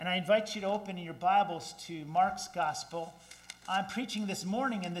I invite you to open your Bibles to Mark's Gospel. I'm preaching this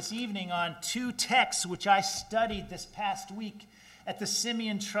morning and this evening on two texts which I studied this past week at the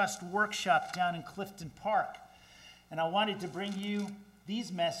Simeon Trust Workshop down in Clifton Park. And I wanted to bring you these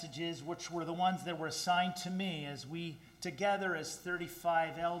messages, which were the ones that were assigned to me as we together as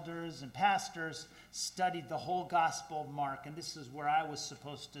 35 elders and pastors studied the whole Gospel of Mark. And this is where I was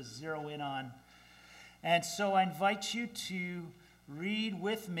supposed to zero in on. And so I invite you to read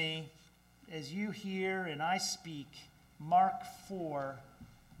with me as you hear and I speak Mark 4,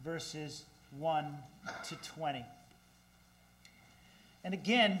 verses 1 to 20. And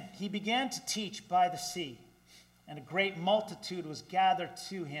again, he began to teach by the sea, and a great multitude was gathered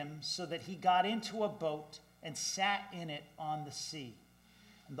to him, so that he got into a boat and sat in it on the sea.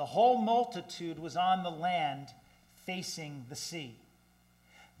 And the whole multitude was on the land facing the sea.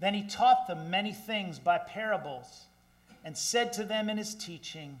 Then he taught them many things by parables, and said to them in his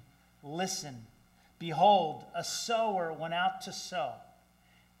teaching, "Listen, behold, a sower went out to sow.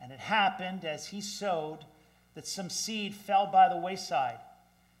 And it happened, as he sowed, that some seed fell by the wayside,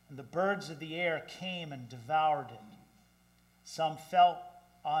 and the birds of the air came and devoured it. Some fell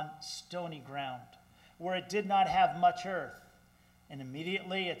on stony ground, where it did not have much earth, and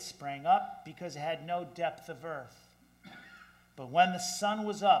immediately it sprang up, because it had no depth of earth. But when the sun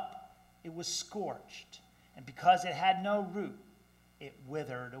was up, it was scorched, and because it had no root, it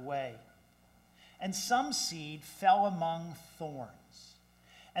withered away. And some seed fell among thorns,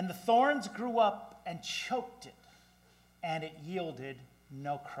 and the thorns grew up and choked it, and it yielded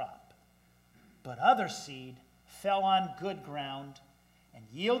no crop. But other seed fell on good ground, and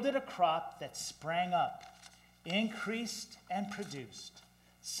yielded a crop that sprang up, increased, and produced,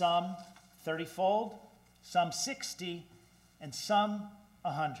 some 30-fold, some 60, and some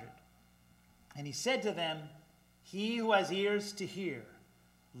 100. And he said to them, "He who has ears to hear,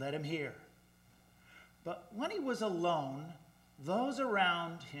 let him hear." But when he was alone, those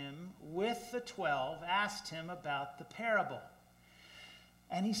around him with the 12 asked him about the parable.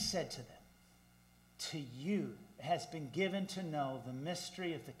 And he said to them, "To you has been given to know the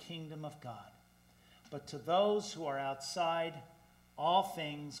mystery of the kingdom of God. But to those who are outside, all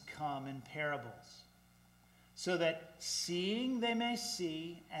things come in parables, so that seeing they may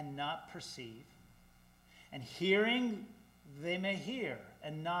see and not perceive, and hearing they may hear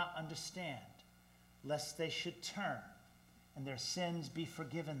and not understand, lest they should turn and their sins be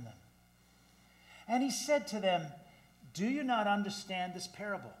forgiven them." And he said to them, "Do you not understand this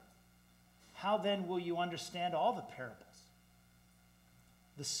parable? How then will you understand all the parables?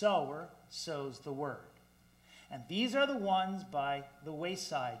 The sower sows the word. And these are the ones by the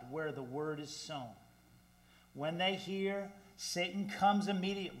wayside where the word is sown. When they hear, Satan comes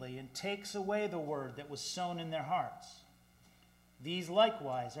immediately and takes away the word that was sown in their hearts. These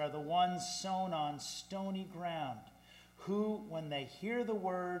likewise are the ones sown on stony ground, who, when they hear the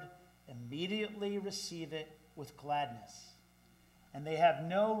word, immediately receive it with gladness. And they have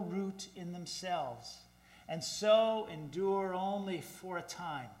no root in themselves, and so endure only for a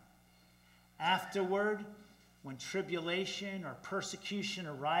time. Afterward, when tribulation or persecution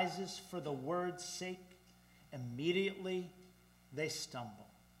arises for the word's sake, immediately they stumble.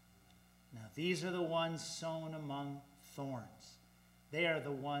 Now these are the ones sown among thorns. They are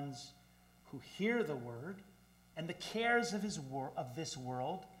the ones who hear the word, and the cares of this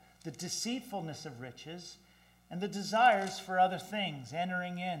world, the deceitfulness of riches, and the desires for other things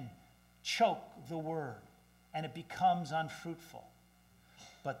entering in, choke the word, and it becomes unfruitful.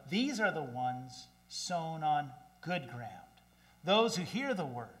 But these are the ones sown on good ground, those who hear the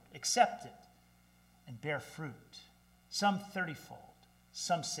word, accept it, and bear fruit, some 30-fold,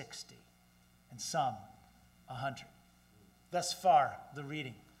 some 60, and some 100. Thus far, the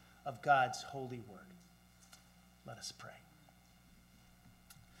reading of God's holy word. Let us pray.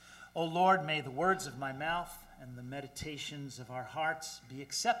 O Lord, may the words of my mouth and the meditations of our hearts be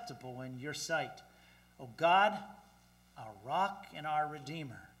acceptable in your sight. O God, our rock and our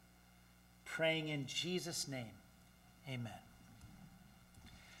redeemer, praying in Jesus' name, amen.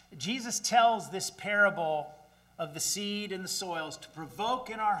 Jesus tells this parable of the seed and the soils to provoke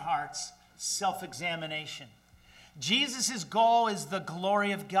in our hearts self-examination. Jesus' goal is the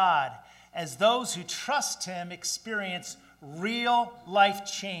glory of God, as those who trust him experience real life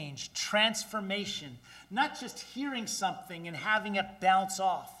change, transformation, not just hearing something and having it bounce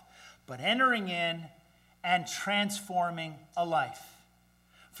off, but entering in and transforming a life.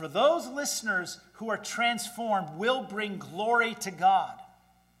 For those listeners who are transformed will bring glory to God.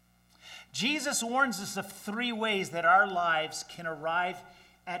 Jesus warns us of 3 ways that our lives can arrive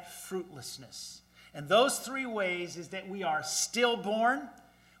at fruitlessness. And those 3 ways is that we are stillborn,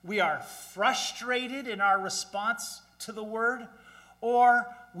 we are frustrated in our response to the word, or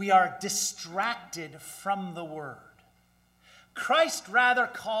we are distracted from the word. Christ rather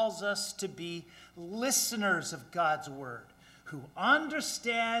calls us to be listeners of God's word, who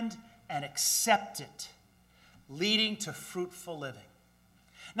understand and accept it, leading to fruitful living.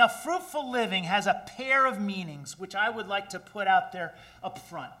 Now, fruitful living has a pair of meanings, which I would like to put out there up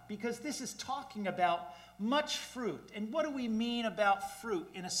front, because this is talking about much fruit. And what do we mean about fruit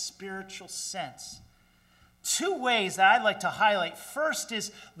in a spiritual sense? Two ways that I'd like to highlight. First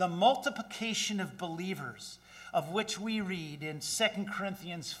is the multiplication of believers, of which we read in 2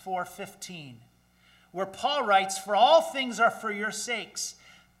 Corinthians 4:15, where Paul writes, "For all things are for your sakes,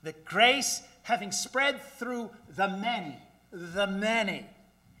 that grace, having spread through the many,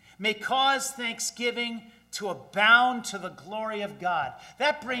 may cause thanksgiving to abound to the glory of God."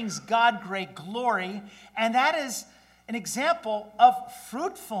 That brings God great glory, and that is an example of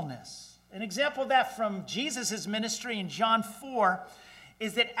fruitfulness. An example of that from Jesus' ministry in John 4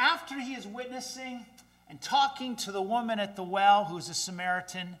 is that after he is witnessing and talking to the woman at the well, who's a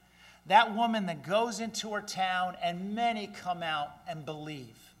Samaritan, that woman then goes into her town, and many come out and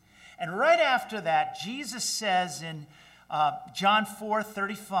believe. And right after that, Jesus says in John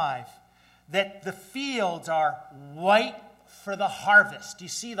 4:35 that the fields are white for the harvest. You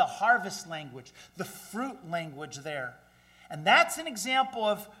see the harvest language, the fruit language there. And that's an example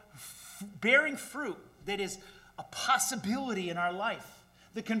of bearing fruit that is a possibility in our life.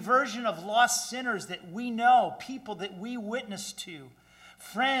 The conversion of lost sinners that we know, people that we witness to,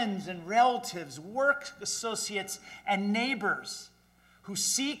 friends and relatives, work associates and neighbors who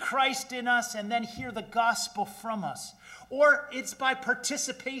see Christ in us and then hear the gospel from us. Or it's by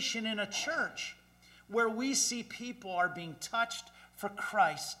participation in a church where we see people are being touched for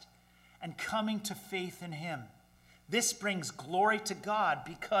Christ and coming to faith in him. This brings glory to God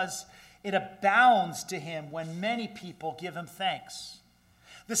because it abounds to him when many people give him thanks.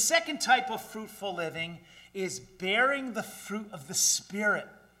 The second type of fruitful living is bearing the fruit of the Spirit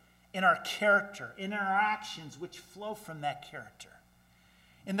in our character, in our actions which flow from that character.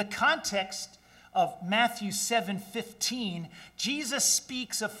 In the context of Matthew 7:15, Jesus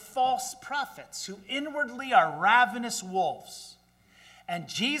speaks of false prophets who inwardly are ravenous wolves. And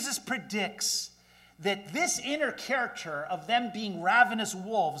Jesus predicts that this inner character of them being ravenous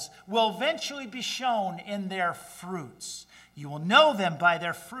wolves will eventually be shown in their fruits. You will know them by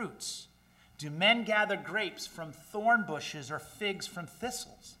their fruits. Do men gather grapes from thorn bushes or figs from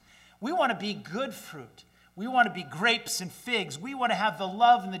thistles? We want to be good fruit. We want to be grapes and figs. We want to have the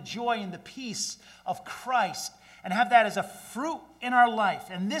love and the joy and the peace of Christ and have that as a fruit in our life.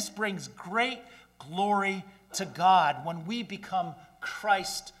 And this brings great glory to God when we become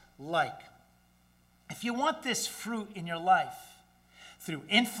Christ-like. If you want this fruit in your life, through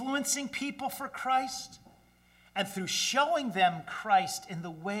influencing people for Christ and through showing them Christ in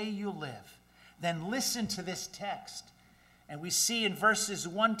the way you live, then listen to this text. And we see in verses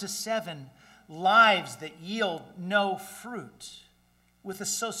 1-7, lives that yield no fruit, with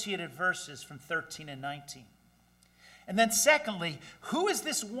associated verses from 13 and 19. And then secondly, who is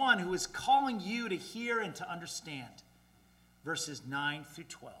this one who is calling you to hear and to understand? Verses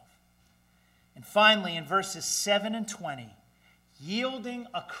 9-12. And finally, in verses 7 and 20, yielding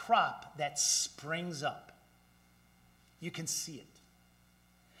a crop that springs up. You can see it.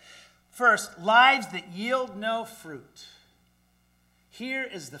 First, lives that yield no fruit. Here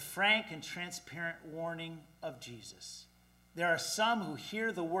is the frank and transparent warning of Jesus. There are some who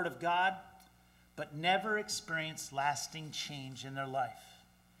hear the word of God, but never experience lasting change in their life.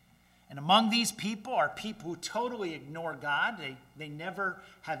 And among these people are people who totally ignore God. They never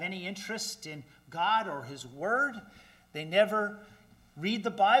have any interest in God or his word. They never read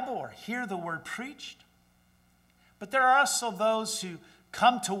the Bible or hear the word preached. But there are also those who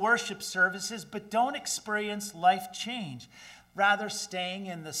come to worship services but don't experience life change, rather staying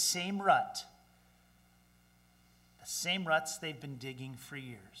in the same rut, the same ruts they've been digging for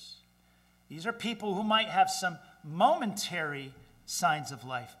years. These are people who might have some momentary signs of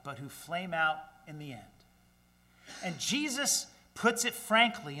life, but who flame out in the end. And Jesus puts it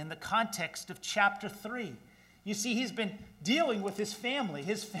frankly in the context of chapter 3. You see, he's been dealing with his family.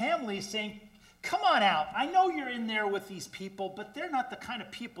 His family is saying, come on out. I know you're in there with these people, but they're not the kind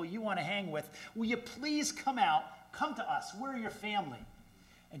of people you want to hang with. Will you please come out? Come to us. We're your family.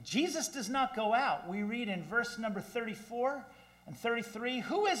 And Jesus does not go out. We read in verse number 34 and 33,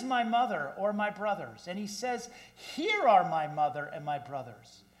 who is my mother or my brothers? And he says, here are my mother and my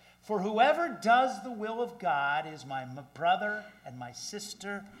brothers. For whoever does the will of God is my brother and my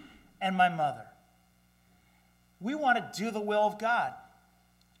sister and my mother. We want to do the will of God.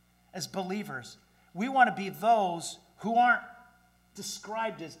 as believers, we want to be those who aren't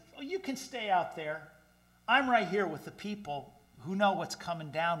described as, oh, you can stay out there. I'm right here with the people who know what's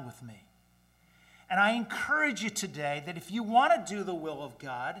coming down with me. And I encourage you today that if you want to do the will of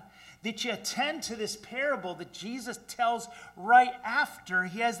God, that you attend to this parable that Jesus tells right after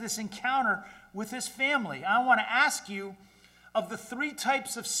he has this encounter with his family. I want to ask you, of the 3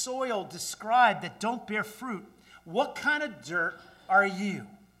 types of soil described that don't bear fruit, what kind of dirt are you?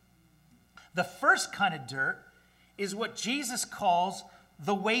 The first kind of dirt is what Jesus calls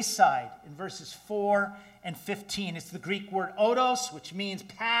the wayside in verses 4 and 15. It's the Greek word odos, which means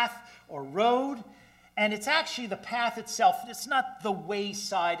path or road. And it's actually the path itself. It's not the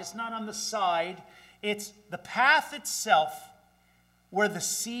wayside. It's not on the side. It's the path itself where the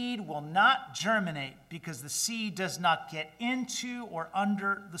seed will not germinate because the seed does not get into or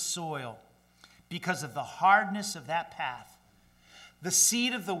under the soil because of the hardness of that path. The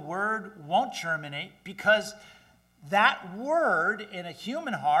seed of the word won't germinate because that word in a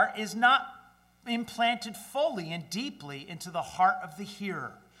human heart is not implanted fully and deeply into the heart of the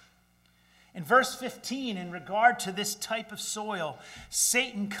hearer. In verse 15, in regard to this type of soil,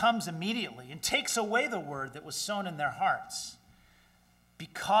 Satan comes immediately and takes away the word that was sown in their hearts.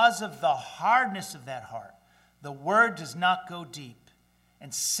 Because of the hardness of that heart, the word does not go deep,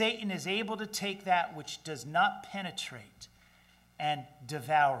 and Satan is able to take that which does not penetrate and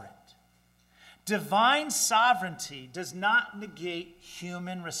devour it. Divine sovereignty does not negate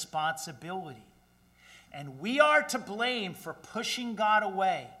human responsibility, and we are to blame for pushing God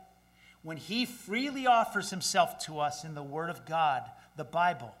away when he freely offers himself to us in the Word of God, the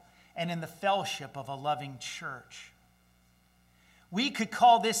Bible, and in the fellowship of a loving church. We could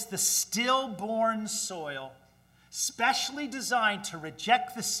call this the stillborn soil, specially designed to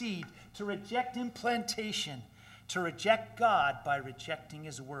reject the seed, to reject implantation, to reject God by rejecting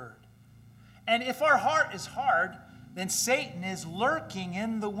his word. And if our heart is hard, then Satan is lurking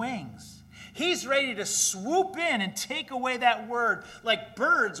in the wings. He's ready to swoop in and take away that word like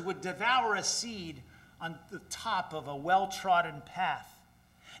birds would devour a seed on the top of a well-trodden path.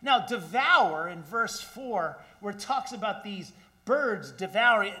 Now, devour in verse 4, where it talks about these birds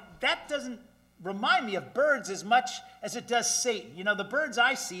devouring, that doesn't remind me of birds as much as it does Satan. You know, the birds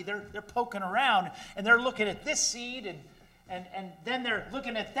I see, they're poking around and they're looking at this seed and then they're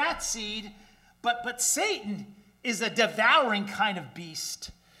looking at that seed. But Satan is a devouring kind of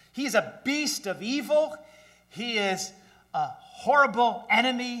beast. He's a beast of evil. He is a horrible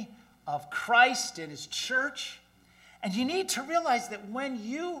enemy of Christ and his church. And you need to realize that when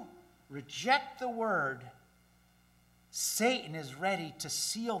you reject the word, Satan is ready to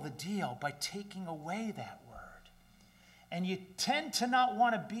seal the deal by taking away that word. And you tend to not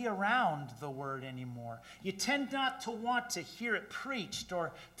want to be around the word anymore. You tend not to want to hear it preached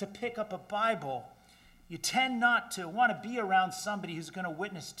or to pick up a Bible. You tend not to want to be around somebody who's going to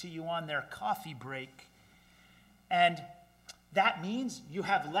witness to you on their coffee break. And that means you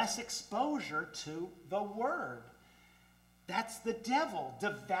have less exposure to the word. That's the devil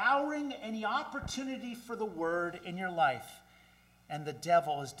devouring any opportunity for the word in your life. And the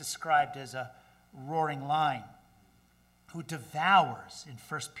devil is described as a roaring lion who devours in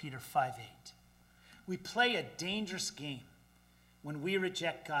 1 Peter 5:8. We play a dangerous game when we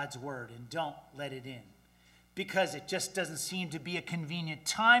reject God's word and don't let it in, because it just doesn't seem to be a convenient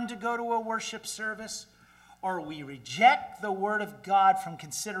time to go to a worship service, or we reject the word of God from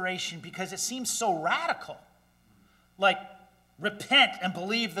consideration because it seems so radical, like repent and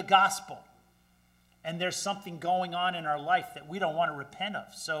believe the gospel. And there's something going on in our life that we don't want to repent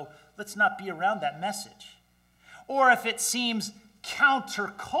of, so let's not be around that message. Or if it seems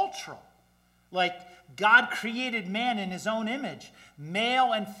countercultural, like God created man in his own image,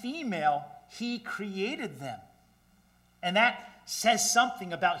 male and female, he created them. And that says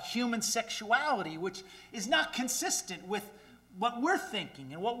something about human sexuality, which is not consistent with what we're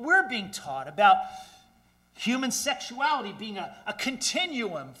thinking and what we're being taught about human sexuality being a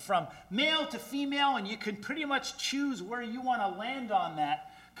continuum from male to female, and you can pretty much choose where you want to land on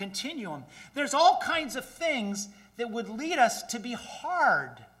that continuum. There's all kinds of things that would lead us to be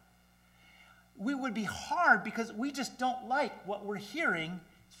hard. We would be hard because we just don't like what we're hearing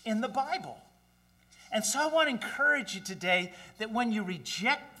in the Bible. And so I want to encourage you today that when you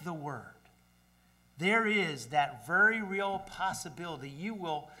reject the word, there is that very real possibility you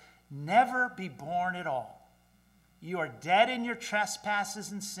will never be born at all. You are dead in your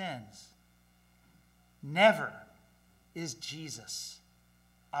trespasses and sins. Never is Jesus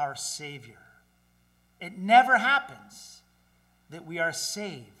our Savior. It never happens that we are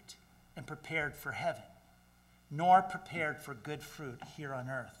saved and prepared for heaven, nor prepared for good fruit here on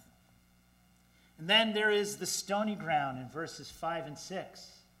earth. And then there is the stony ground in verses 5 and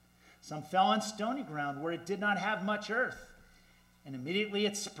 6. Some fell on stony ground where it did not have much earth, and immediately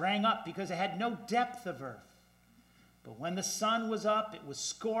it sprang up because it had no depth of earth. But when the sun was up, it was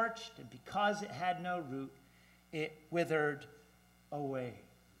scorched, and because it had no root, it withered away.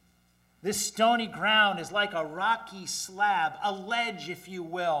 This stony ground is like a rocky slab, a ledge, if you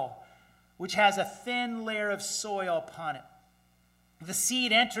will, which has a thin layer of soil upon it. The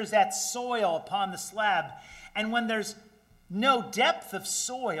seed enters that soil upon the slab, and when there's no depth of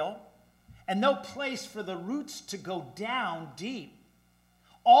soil and no place for the roots to go down deep,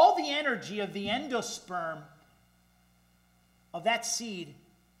 all the energy of the endosperm of that seed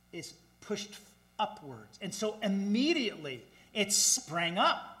is pushed upwards. And so immediately it sprang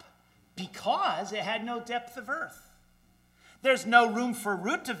up because it had no depth of earth. There's no room for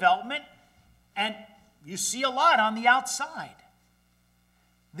root development, and you see a lot on the outside.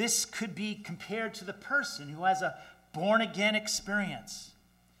 This could be compared to the person who has a born-again experience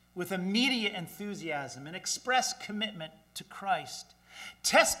with immediate enthusiasm and express commitment to Christ,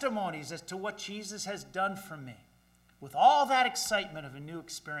 testimonies as to what Jesus has done for me, with all that excitement of a new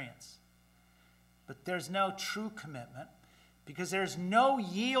experience. But there's no true commitment because there's no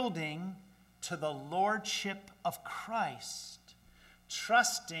yielding to the lordship of Christ,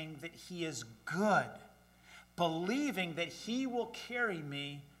 trusting that he is good, believing that he will carry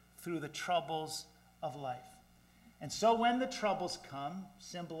me through the troubles of life. And so when the troubles come,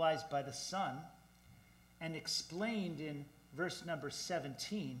 symbolized by the sun, and explained in verse number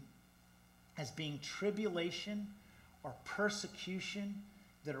 17 as being tribulation or persecution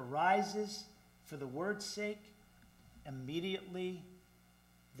that arises for the word's sake, immediately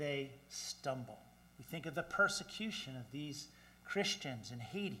they stumble. We think of the persecution of these Christians in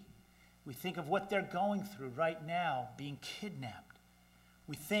Haiti. We think of what they're going through right now, being kidnapped.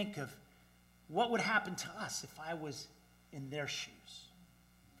 We think of what would happen to us if I was in their shoes.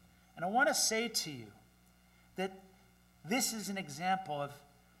 And I want to say to you that this is an example of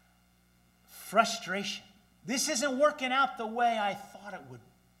frustration. This isn't working out the way I thought it would.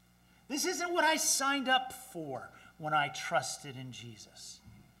 This isn't what I signed up for when I trusted in Jesus.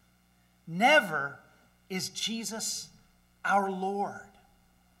 Never is Jesus our Lord.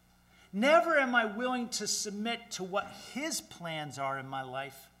 Never am I willing to submit to what his plans are in my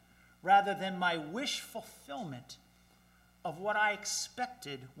life rather than my wish fulfillment of what I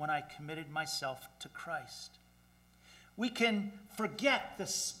expected when I committed myself to Christ. We can forget the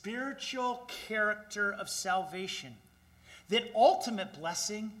spiritual character of salvation, that ultimate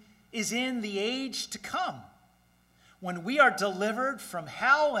blessing is in the age to come, when we are delivered from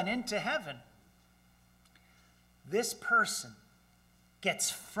hell and into heaven. This person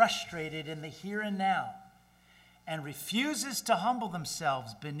gets frustrated in the here and now and refuses to humble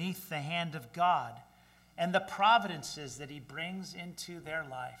themselves beneath the hand of God and the providences that he brings into their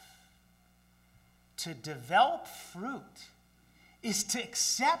life. To develop fruit is to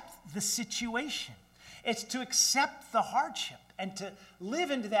accept the situation. It's to accept the hardship and to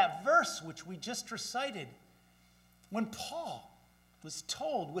live into that verse which we just recited. When Paul was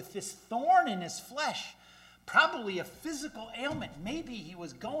told with this thorn in his flesh, probably a physical ailment, maybe he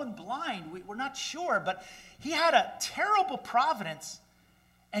was going blind, we're not sure, but he had a terrible providence.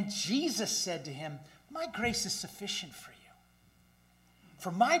 And Jesus said to him, "My grace is sufficient for you.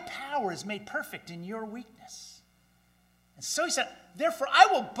 For my power is made perfect in your weakness." And so he said, "Therefore I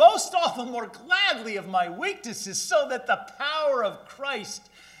will boast all the more gladly of my weaknesses, so that the power of Christ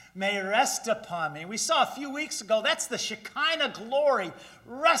may rest upon me." We saw a few weeks ago, that's the Shekinah glory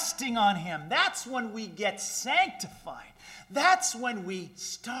resting on him. That's when we get sanctified. That's when we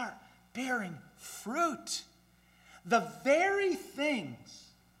start bearing fruit. The very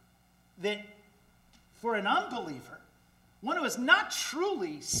things that for an unbeliever, one who is not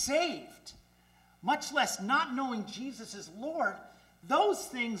truly saved, much less not knowing Jesus as Lord, those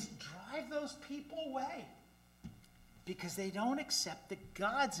things drive those people away because they don't accept that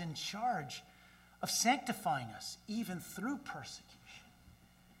God's in charge of sanctifying us, even through persecution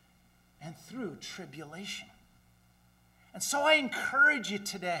and through tribulation. And so I encourage you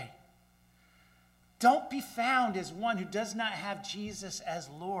today, don't be found as one who does not have Jesus as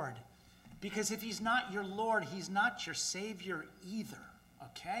Lord. Because if he's not your Lord, he's not your Savior either,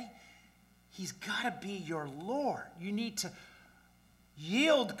 okay? He's got to be your Lord. You need to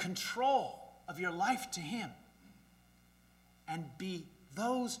yield control of your life to him and be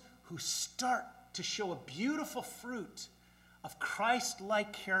those who start to show a beautiful fruit of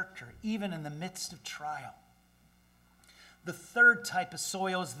Christ-like character, even in the midst of trial. The third type of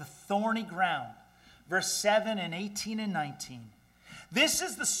soil is the thorny ground. Verse 7 and 18 and 19. This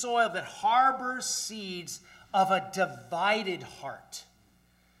is the soil that harbors seeds of a divided heart,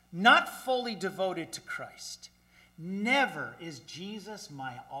 not fully devoted to Christ. Never is Jesus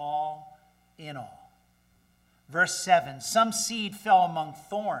my all in all. Verse 7, some seed fell among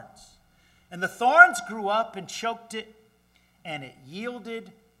thorns, and the thorns grew up and choked it, and it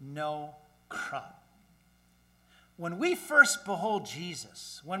yielded no crop. When we first behold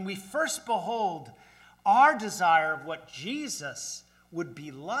Jesus, when we first behold our desire of what Jesus would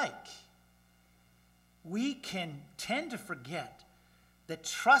be like, we can tend to forget that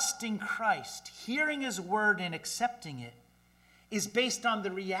trusting Christ, hearing his word and accepting it, is based on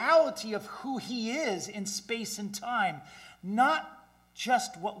the reality of who he is in space and time, not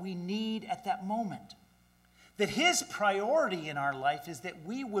just what we need at that moment. That his priority in our life is that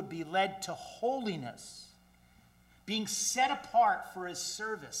we would be led to holiness, being set apart for his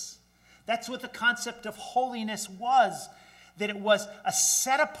service. That's what the concept of holiness was, that it was a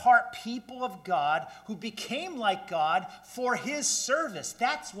set-apart people of God who became like God for his service.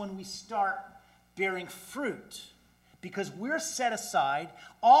 That's when we start bearing fruit, because we're set aside.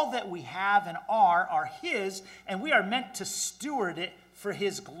 All that we have and are his, and we are meant to steward it for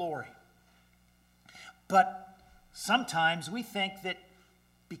his glory. But sometimes we think that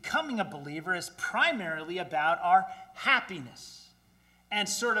becoming a believer is primarily about our happiness and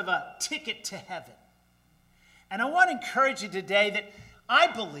sort of a ticket to heaven. And I want to encourage you today that I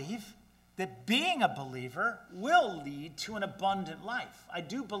believe that being a believer will lead to an abundant life. I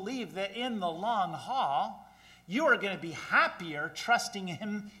do believe that in the long haul, you are going to be happier trusting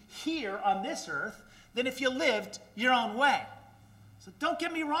him here on this earth than if you lived your own way. So don't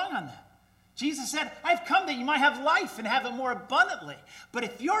get me wrong on that. Jesus said, I've come that you might have life and have it more abundantly. But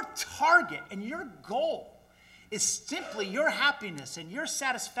if your target and your goal is simply your happiness and your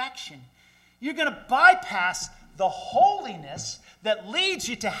satisfaction, you're going to bypass the holiness that leads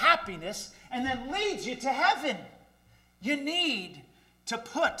you to happiness and then leads you to heaven. You need to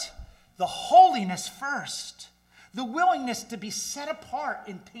put the holiness first, the willingness to be set apart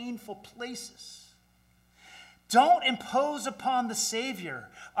in painful places. Don't impose upon the Savior,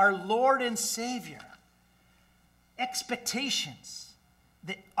 our Lord and Savior, expectations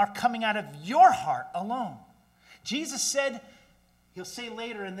that are coming out of your heart alone. Jesus said, he'll say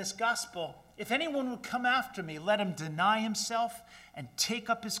later in this gospel, if anyone would come after me, let him deny himself and take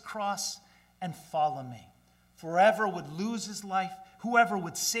up his cross and follow me. For whoever would lose his life, whoever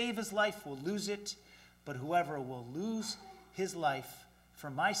would save his life will lose it, but whoever will lose his life for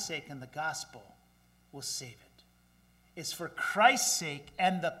my sake and the gospel will save it. It's for Christ's sake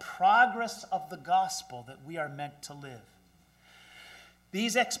and the progress of the gospel that we are meant to live.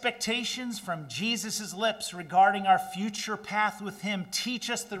 These expectations from Jesus' lips regarding our future path with him teach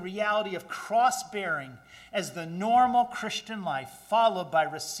us the reality of cross-bearing as the normal Christian life, followed by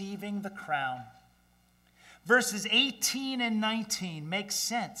receiving the crown. Verses 18 and 19 make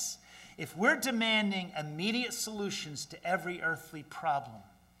sense if we're demanding immediate solutions to every earthly problem.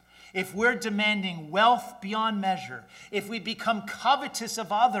 If we're demanding wealth beyond measure, if we become covetous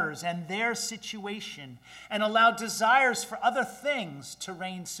of others and their situation and allow desires for other things to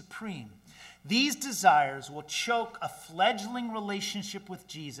reign supreme, these desires will choke a fledgling relationship with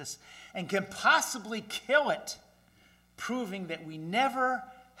Jesus and can possibly kill it, proving that we never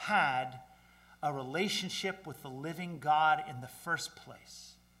had a relationship with the living God in the first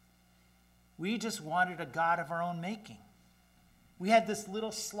place. We just wanted a God of our own making. We had this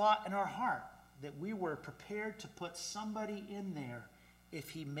little slot in our heart that we were prepared to put somebody in there if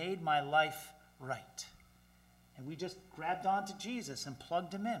he made my life right. And we just grabbed onto Jesus and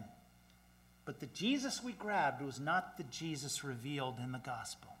plugged him in. But the Jesus we grabbed was not the Jesus revealed in the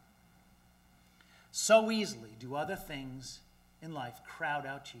gospel. So easily do other things in life crowd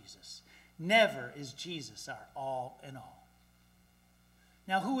out Jesus. Never is Jesus our all in all.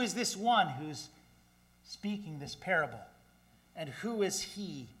 Now, who is this one who's speaking this parable? And who is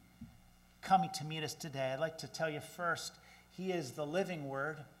he coming to meet us today? I'd like to tell you first, he is the living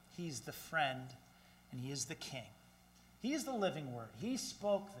word, he's the friend, and he is the king. He is the living word. He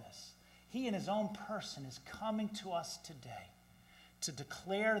spoke this. He in his own person is coming to us today to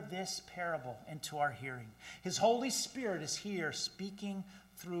declare this parable into our hearing. His Holy Spirit is here speaking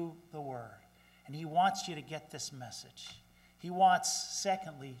through the word. And he wants you to get this message. He wants,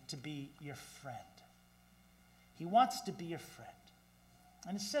 secondly, to be your friend. He wants to be your friend.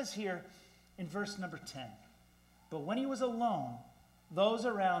 And it says here in verse number 10, but when he was alone, those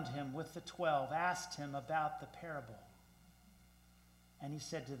around him with the 12 asked him about the parable. And he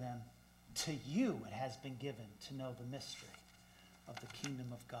said to them, to you it has been given to know the mystery of the kingdom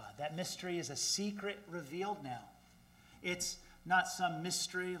of God. That mystery is a secret revealed now. It's not some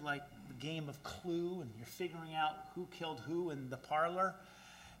mystery like the game of Clue and you're figuring out who killed who in the parlor.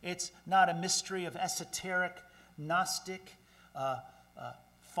 It's not a mystery of esoteric, Gnostic,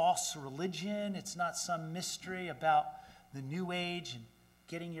 false religion. It's not some mystery about the New Age and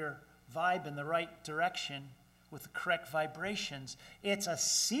getting your vibe in the right direction with the correct vibrations. It's a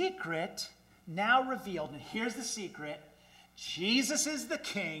secret now revealed. And here's the secret. Jesus is the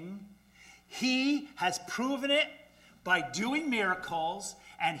King. He has proven it by doing miracles,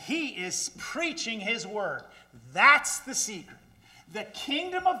 and he is preaching his word. That's the secret. The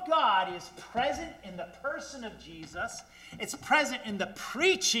kingdom of God is present in the person of Jesus. It's present in the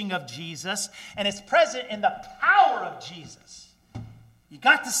preaching of Jesus, and it's present in the power of Jesus. You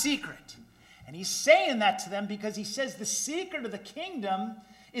got the secret. And he's saying that to them because he says the secret of the kingdom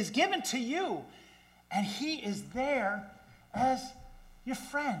is given to you, and he is there as your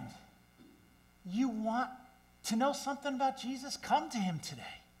friend. You want to know something about Jesus? Come to him today.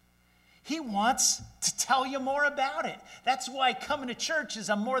 He wants to tell you more about it. That's why coming to church is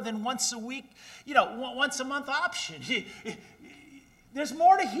a more than once a week, once a month option. There's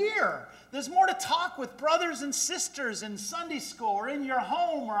more to hear. There's more to talk with brothers and sisters in Sunday school or in your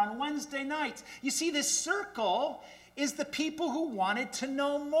home or on Wednesday nights. You see, this circle is the people who wanted to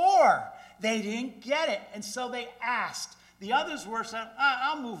know more. They didn't get it, and so they asked. The others were saying,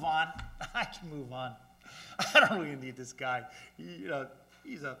 I'll move on. I can move on. I don't really need this guy.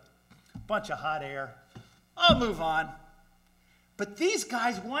 He's a bunch of hot air. I'll move on. But these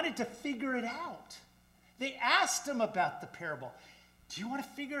guys wanted to figure it out. They asked him about the parable. Do you want to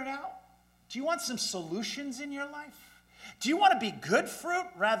figure it out? Do you want some solutions in your life? Do you want to be good fruit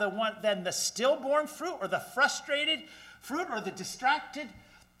rather than the stillborn fruit or the frustrated fruit or the distracted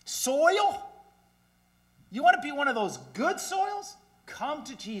soil? You want to be one of those good soils? Come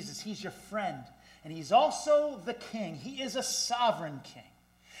to Jesus. He's your friend. And he's also the king. He is a sovereign king.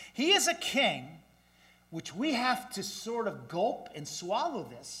 He is a king, which we have to sort of gulp and swallow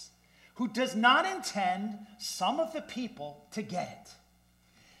this, who does not intend some of the people to get it.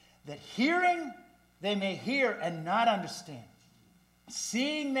 That hearing they may hear and not understand.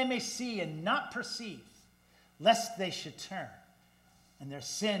 Seeing they may see and not perceive, lest they should turn and their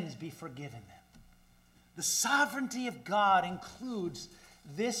sins be forgiven them. The sovereignty of God includes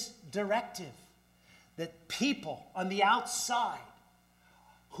this directive that people on the outside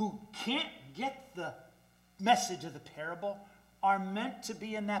who can't get the message of the parable are meant to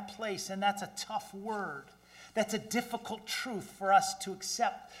be in that place. And that's a tough word. That's a difficult truth for us to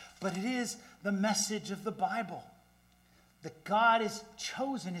accept. But it is the message of the Bible. That God has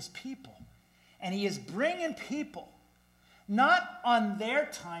chosen his people. And he is bringing people, not on their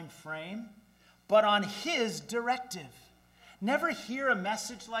time frame, but on his directive. Never hear a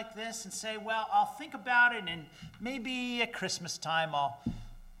message like this and say, well, I'll think about it, and maybe at Christmas time I'll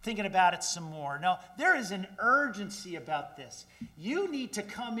thinking about it some more. No, there is an urgency about this. You need to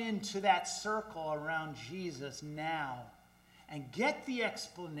come into that circle around Jesus now and get the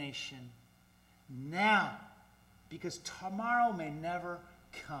explanation now, because tomorrow may never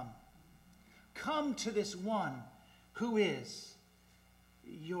come. Come to this one who is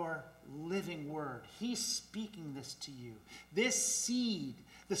your living word. He's speaking this to you. This seed,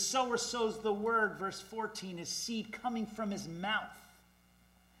 the sower sows the word, verse 14, is seed coming from his mouth.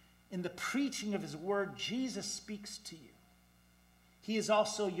 In the preaching of his word, Jesus speaks to you. He is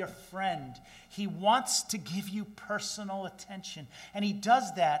also your friend. He wants to give you personal attention, and he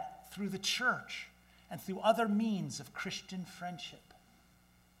does that through the church and through other means of Christian friendship.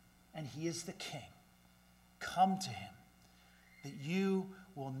 And he is the King. Come to him, that you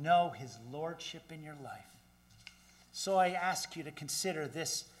will know his lordship in your life. So I ask you to consider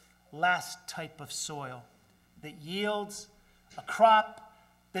this last type of soil that yields a crop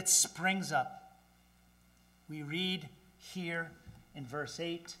that springs up. We read here in verse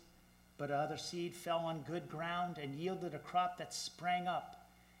 8, but other seed fell on good ground and yielded a crop that sprang up,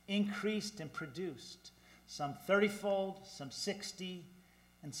 increased and produced, some 30-fold, some 60,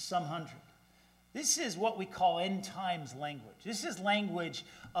 and some 100. This is what we call end times language. This is language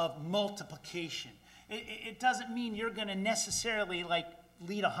of multiplication. It doesn't mean you're going to necessarily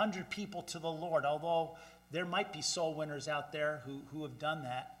lead 100 people to the Lord, although there might be soul winners out there who have done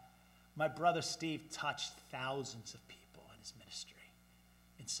that. My brother Steve touched thousands of people in his ministry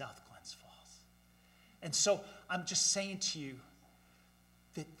in South Glens Falls. And so I'm just saying to you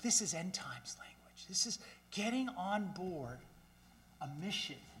that this is end times language. This is getting on board a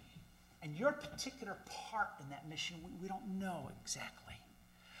mission. And your particular part in that mission, we don't know exactly.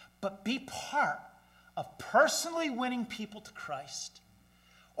 But be part of personally winning people to Christ,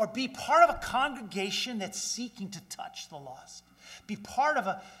 or be part of a congregation that's seeking to touch the lost. Be part of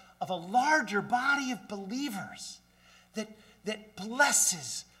a larger body of believers that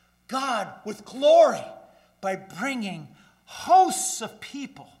blesses God with glory by bringing hosts of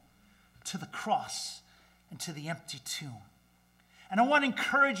people to the cross and to the empty tomb. And I want to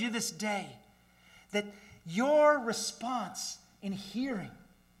encourage you this day that your response in hearing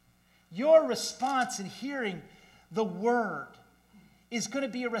the word is going to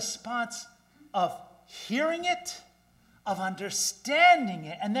be a response of hearing it, of understanding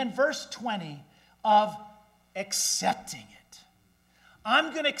it, and then verse 20, of accepting it.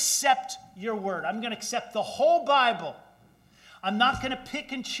 I'm going to accept your word. I'm going to accept the whole Bible. I'm not going to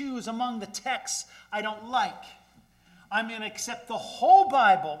pick and choose among the texts I don't like. I'm going to accept the whole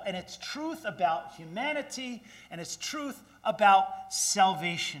Bible and its truth about humanity and its truth about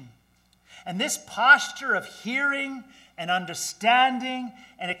salvation. And this posture of hearing and understanding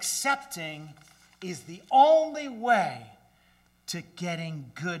and accepting is the only way to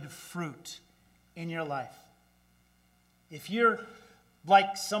getting good fruit in your life. If you're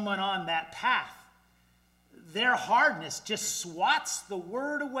like someone on that path, their hardness just swats the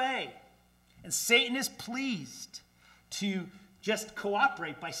word away. And Satan is pleased to just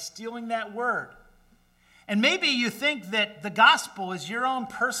cooperate by stealing that word. And maybe you think that the gospel is your own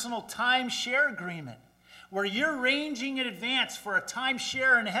personal timeshare agreement, where you're arranging in advance for a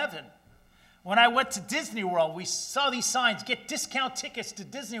timeshare in heaven. When I went to Disney World, we saw these signs, get discount tickets to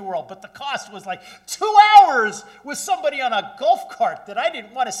Disney World, but the cost was like 2 hours with somebody on a golf cart that I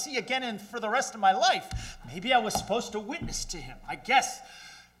didn't want to see again for the rest of my life. Maybe I was supposed to witness to him. I guess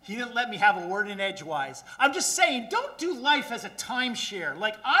he didn't let me have a word in edgewise. I'm just saying, don't do life as a timeshare.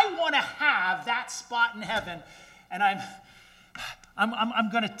 Like, I want to have that spot in heaven, and I'm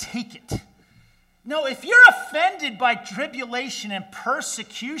going to take it. No, if you're offended by tribulation and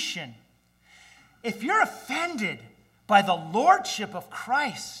persecution, if you're offended by the lordship of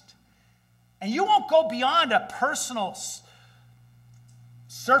Christ, and you won't go beyond a personal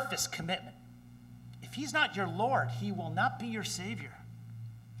surface commitment, if he's not your Lord, he will not be your Savior.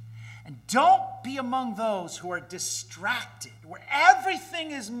 And don't be among those who are distracted, where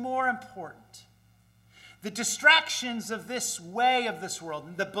everything is more important. The distractions of this way of this world,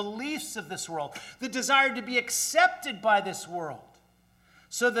 and the beliefs of this world, the desire to be accepted by this world,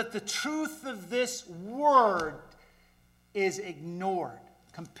 so that the truth of this word is ignored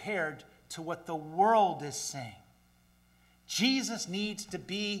compared to what the world is saying. Jesus needs to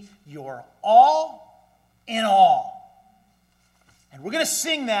be your all in all. And we're going to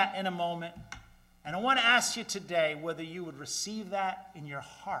sing that in a moment. And I want to ask you today whether you would receive that in your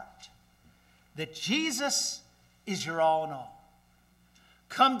heart, that Jesus is your all in all.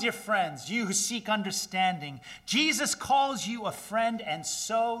 Come, dear friends, you who seek understanding. Jesus calls you a friend, and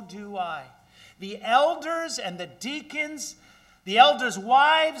so do I. The elders and the deacons, the elders'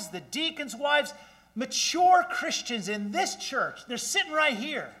 wives, the deacons' wives, mature Christians in this church, they're sitting right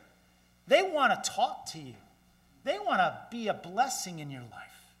here. They want to talk to you. They want to be a blessing in your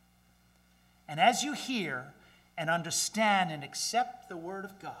life. And as you hear and understand and accept the word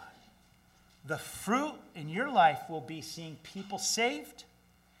of God, the fruit in your life will be seeing people saved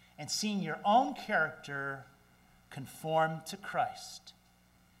and seeing your own character conform to Christ.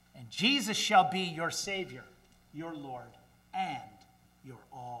 And Jesus shall be your Savior, your Lord, and your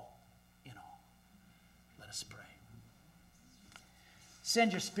all in all. Let us pray.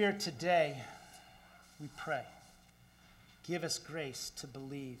 Send your Spirit today, we pray. Give us grace to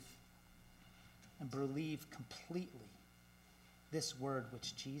believe and believe completely this word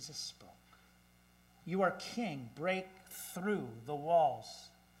which Jesus spoke. You are King. Break through the walls,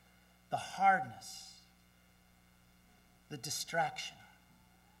 the hardness, the distraction,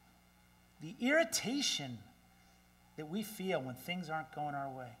 the irritation that we feel when things aren't going our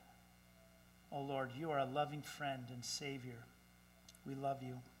way. Oh Lord, you are a loving friend and Savior. We love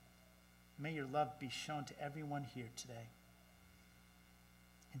you. May your love be shown to everyone here today.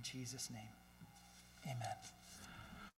 In Jesus' name, amen.